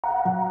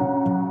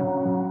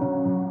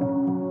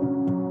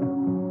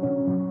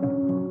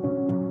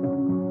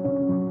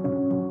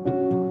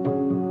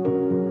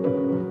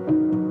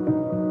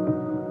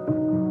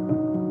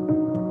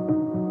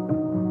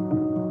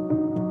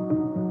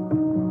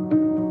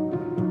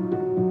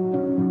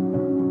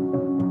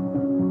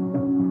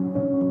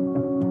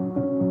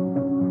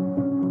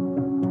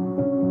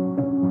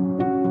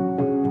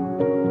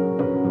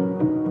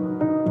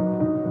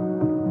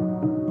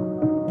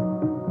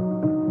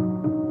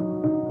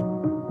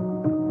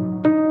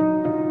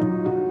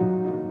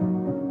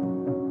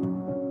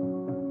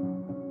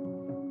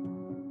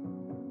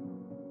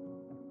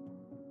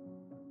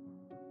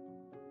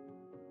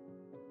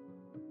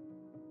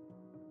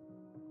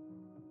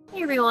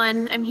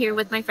I'm here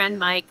with my friend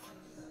Mike.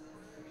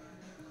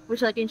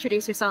 Would you like to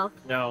introduce yourself?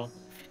 No.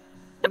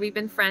 We've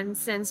been friends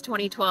since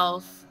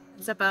 2012.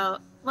 It's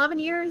about 11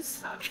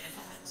 years.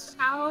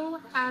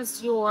 How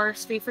has your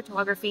street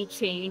photography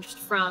changed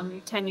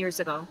from 10 years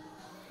ago?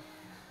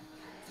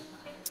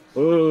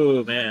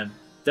 Ooh, man.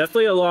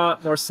 Definitely a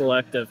lot more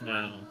selective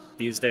now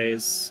these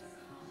days.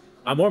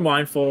 I'm more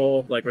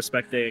mindful, like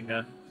respecting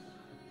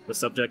the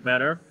subject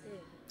matter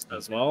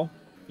as well.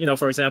 You know,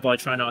 for example, I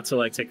try not to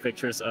like take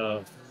pictures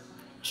of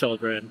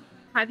children.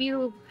 Have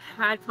you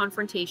had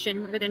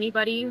confrontation with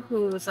anybody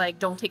who's like,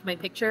 don't take my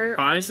picture?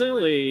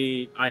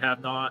 Surprisingly, I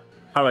have not,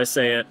 how do I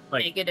say it,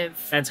 like Negative.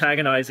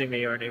 antagonizing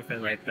me or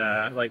anything like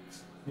that. Like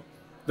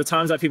the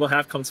times that people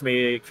have come to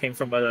me came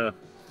from a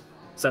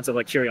sense of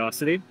like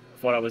curiosity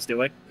of what I was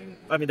doing.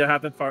 I mean, there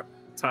have been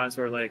times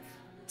where like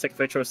take a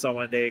picture of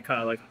someone, they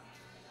kind of like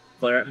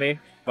glare at me,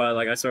 but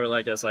like I sort of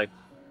like just like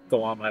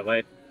go on my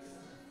way,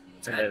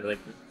 and they like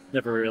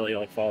never really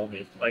like follow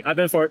me. Like I've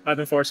been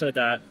fortunate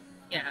that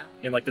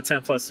in like the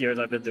 10+ years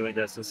I've been doing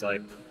this, it's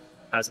like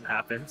hasn't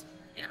happened.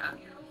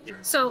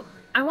 So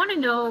I want to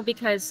know,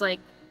 because like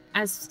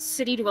as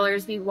city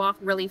dwellers, we walk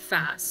really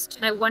fast.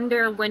 And I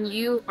wonder, when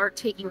you are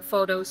taking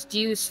photos, do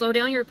you slow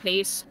down your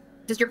pace?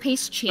 Does your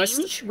pace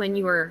change when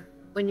you're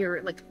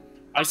like?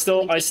 I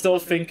still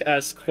think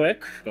as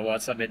quick, but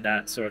once I'm in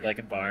that sort of like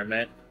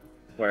environment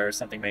where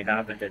something may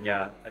happen, then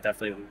yeah, I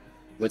definitely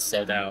would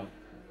slow down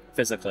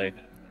physically.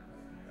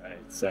 Right.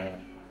 So,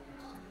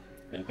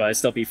 yeah, but I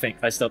still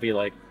be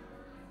like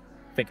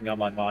thinking on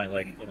my mind,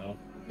 like, you know,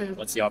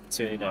 what's the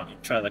opportunity? To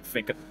try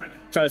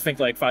to think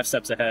like 5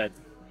 steps ahead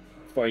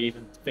before you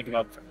even think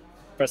about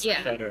pressing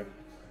the shutter.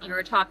 You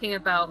were talking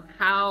about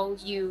how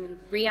you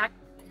react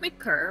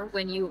quicker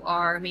when you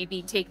are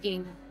maybe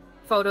taking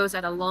photos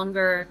at a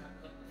longer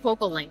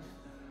focal length.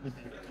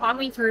 Talk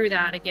me through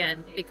that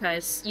again,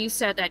 because you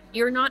said that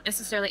you're not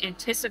necessarily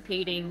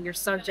anticipating your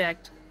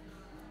subject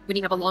when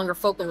you have a longer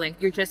focal length.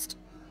 You're just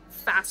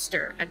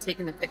faster at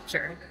taking the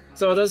picture.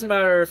 So it doesn't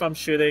matter if I'm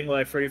shooting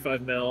like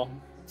 35 mil,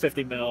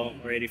 50 mil,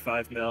 or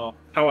 85 mil.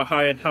 How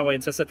I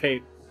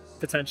anticipate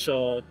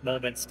potential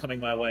moments coming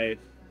my way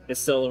is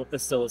still the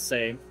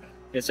same.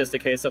 It's just a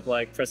case of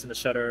like pressing the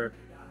shutter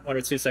 1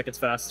 or 2 seconds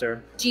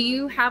faster. Do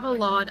you have a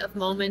lot of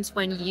moments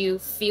when you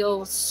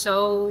feel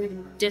so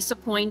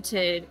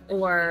disappointed,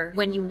 or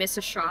when you miss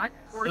a shot?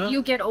 Or do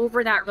you get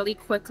over that really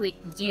quickly?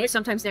 Do you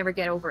sometimes never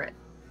get over it?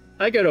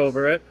 I get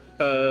over it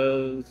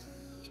because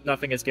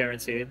nothing is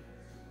guaranteed.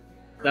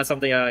 That's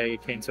something I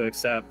came to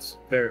accept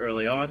very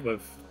early on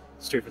with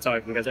street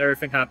photography, because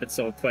everything happens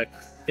so quick.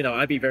 You know,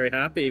 I'd be very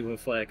happy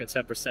with like a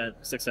 10%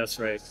 success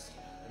rate.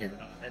 And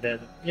then,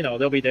 you know,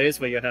 there'll be days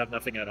where you have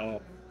nothing at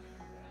all.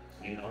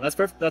 You know, that's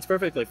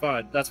perfectly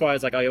fine. That's why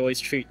it's like I always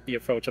treat the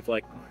approach of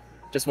like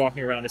just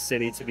walking around the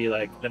city to be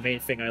like the main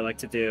thing I like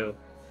to do,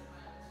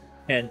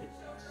 and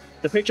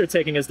the picture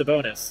taking is the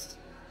bonus.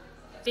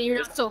 So you're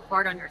not so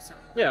hard on yourself.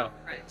 Yeah.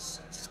 Right.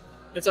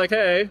 It's like,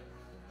 hey,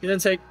 you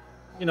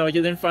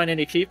didn't find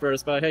any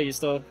keepers, but hey, you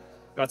still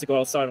got to go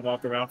outside and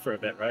walk around for a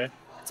bit, right?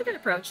 That's a good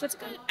approach. That's a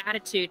good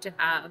attitude to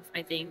have,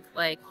 I think.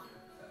 Like,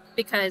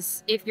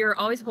 because if you're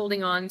always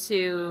holding on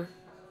to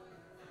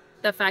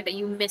the fact that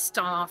you missed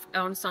off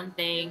on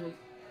something,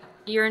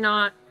 you're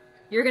going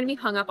to be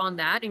hung up on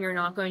that, and you're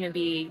not going to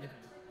be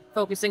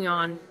focusing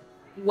on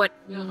what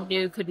you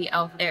knew could be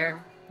out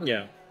there.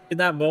 Yeah. In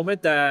that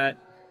moment that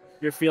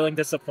you're feeling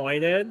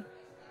disappointed,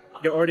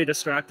 you're already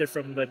distracted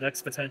from the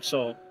next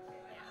potential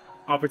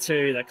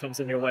opportunity that comes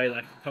in your way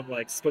that can come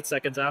like split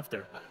seconds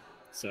after.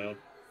 So,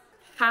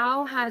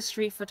 how has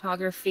street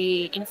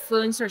photography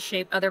influenced or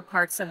shaped other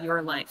parts of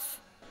your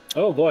life?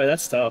 Oh boy,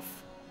 that's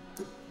tough.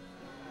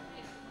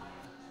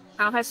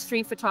 How has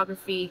street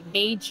photography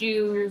made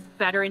you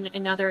better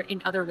in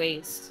other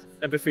ways?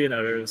 Empathy in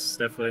others,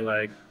 definitely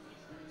like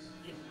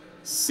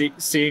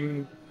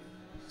seeing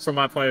from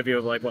my point of view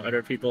of like what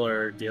other people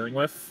are dealing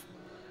with.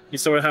 You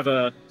sort of have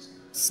a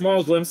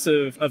small glimpse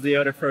of the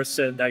other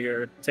person that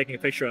you're taking a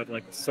picture of,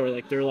 like sort of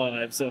like their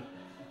lives. So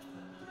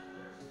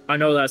I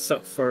know that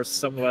for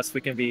some of us,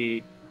 we can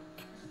be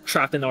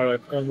trapped in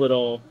our own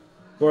little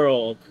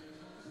world.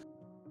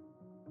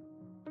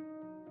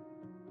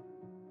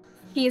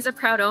 He is a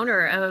proud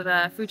owner of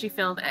a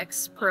Fujifilm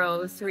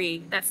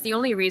X-Pro3. That's the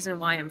only reason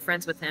why I'm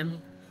friends with him.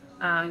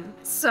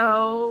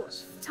 So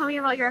tell me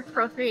about your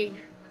X-Pro3.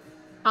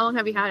 How long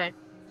have you had it?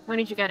 When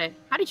did you get it?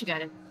 How did you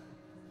get it?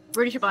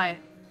 Where did you buy it?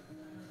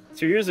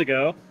 2 years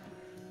ago,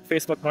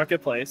 Facebook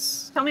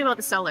Marketplace. Tell me about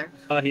the seller.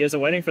 He is a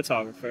wedding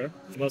photographer.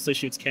 He mostly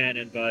shoots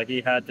Canon, but he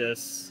had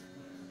this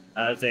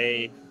as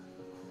a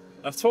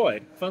fun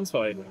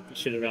toy to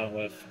shoot around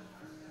with.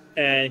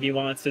 And he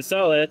wanted to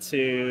sell it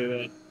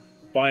to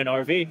buy an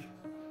RV.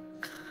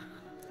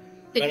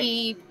 Did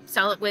he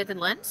sell it with a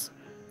lens?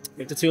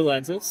 With the 2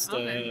 lenses,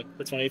 the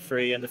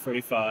 23 and the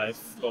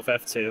 45, both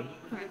f2.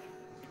 Okay.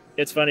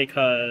 It's funny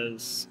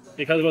because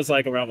it was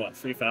like around what,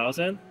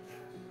 3,000,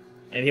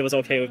 and he was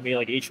okay with me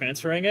like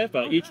e-transferring it,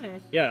 but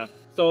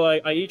so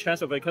like I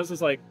e-transfer, but because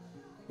it's like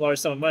a large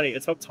sum of money,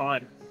 it took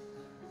time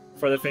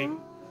for the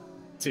thing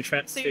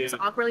So you're just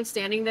awkwardly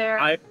standing there.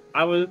 I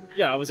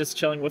was just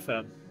chilling with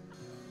him,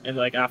 and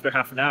like after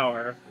half an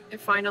hour, it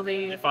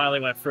finally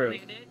went through.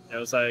 It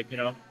was like, you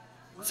know.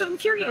 So I'm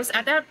curious.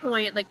 At that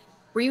point, like,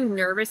 were you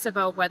nervous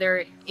about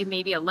whether it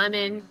may be a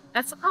lemon?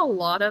 That's a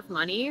lot of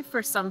money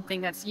for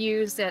something that's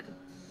used that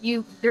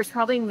there's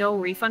probably no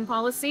refund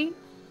policy.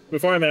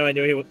 Before I met him, I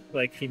knew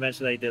he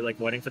mentioned that he did like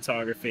wedding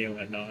photography and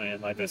whatnot,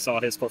 and like I saw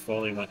his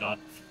portfolio and whatnot,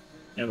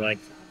 and like,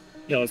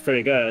 you know, it was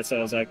pretty good. So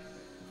I was like,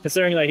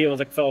 considering that he was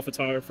like a fellow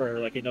photographer,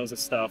 like he knows his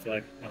stuff,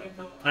 like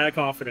I had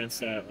confidence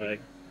that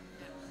like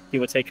he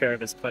would take care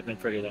of his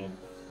equipment pretty well.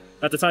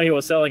 At the time he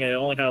was selling it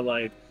only had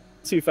like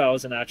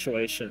 2,000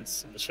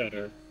 actuations in the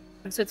shutter.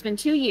 So it's been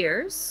 2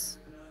 years.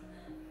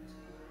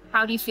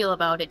 How do you feel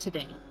about it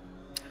today?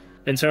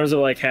 In terms of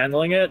like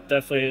handling it,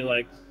 definitely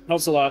like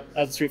helps a lot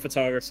as a street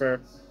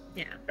photographer.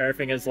 Yeah.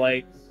 Everything is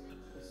light,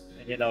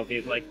 and you know,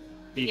 be more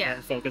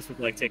focused with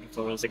like taking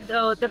photos.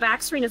 So the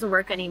back screen doesn't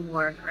work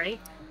anymore, right?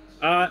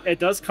 It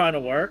does kind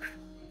of work,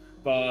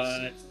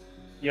 but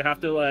you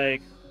have to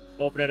like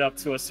open it up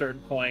to a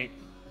certain point.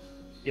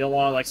 You don't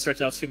want to like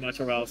stretch out too much,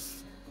 or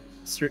else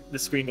the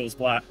screen goes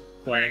blank.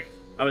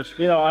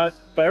 But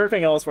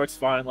everything else works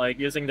fine. Like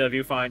using the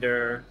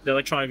viewfinder, the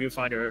electronic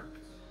viewfinder,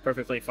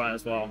 perfectly fine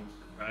as well,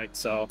 right?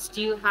 So.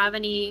 Do you have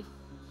any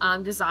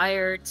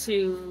desire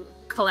to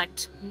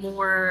collect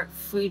more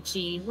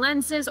Fuji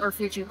lenses or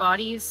Fuji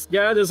bodies?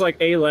 Yeah, there's like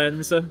a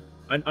lens.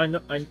 I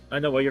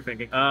know what you're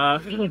thinking.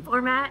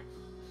 Format?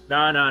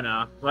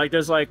 No. Like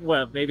there's like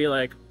maybe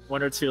like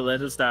 1 or 2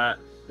 lenses that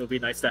would be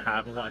nice to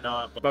have and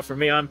whatnot. But for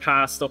me, I'm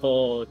past the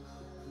whole,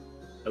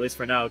 at least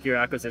for now, gear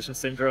acquisition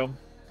syndrome.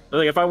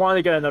 Like if I wanted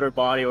to get another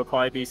body, it would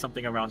probably be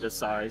something around this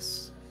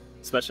size,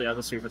 especially as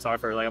a street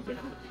photographer. Like,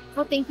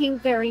 well, thank you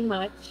very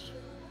much.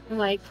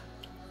 Like,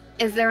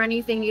 is there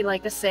anything you'd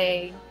like to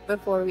say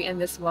before we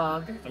end this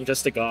vlog? I'm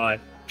just a guy.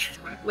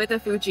 With a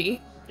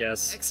Fuji.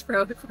 Yes.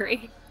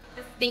 X-Pro3.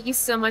 Thank you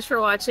so much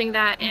for watching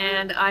that,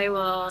 and I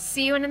will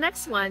see you in the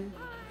next one.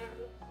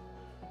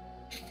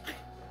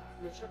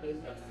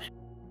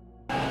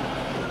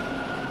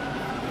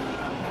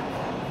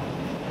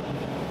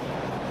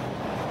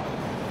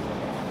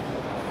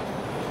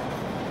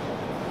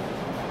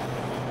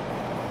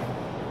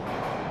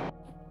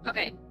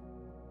 Okay.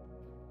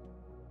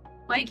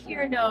 Mike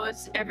here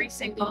knows every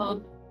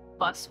single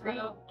bus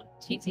route.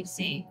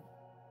 TTC.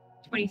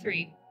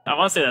 23. I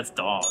want to say that's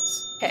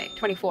Dawes. Okay,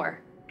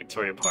 24.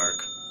 Victoria Park.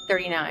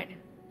 39.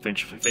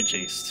 Finch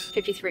East.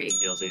 53.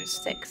 Hills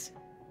East. 6.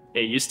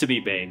 It used to be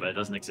Bay, but it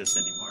doesn't exist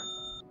anymore.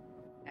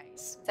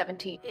 Nice.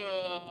 17.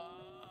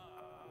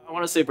 I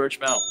want to say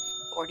Birchmount.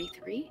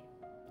 43.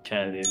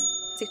 Kennedy.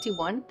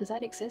 61. Does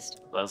that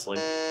exist? Leslie.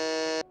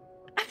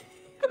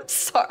 I'm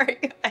sorry.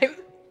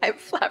 I'm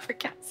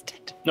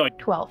flabbergasted. No.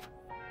 12.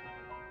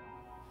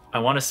 I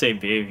want to say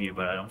Bayview,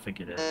 but I don't think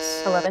it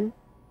is. 11.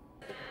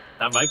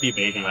 That might be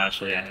Bayview,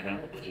 actually. I don't know.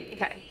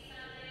 Okay.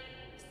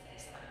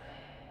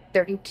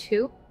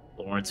 32.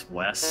 Lawrence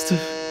West.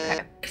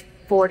 Okay.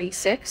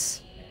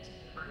 46.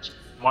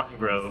 Martin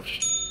Grove.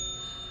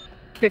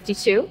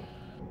 52.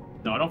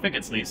 No, I don't think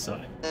it's Lisa. I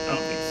don't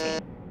think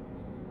so.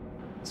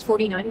 Does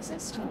 49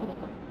 exist?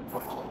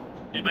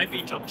 It might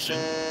be Junction.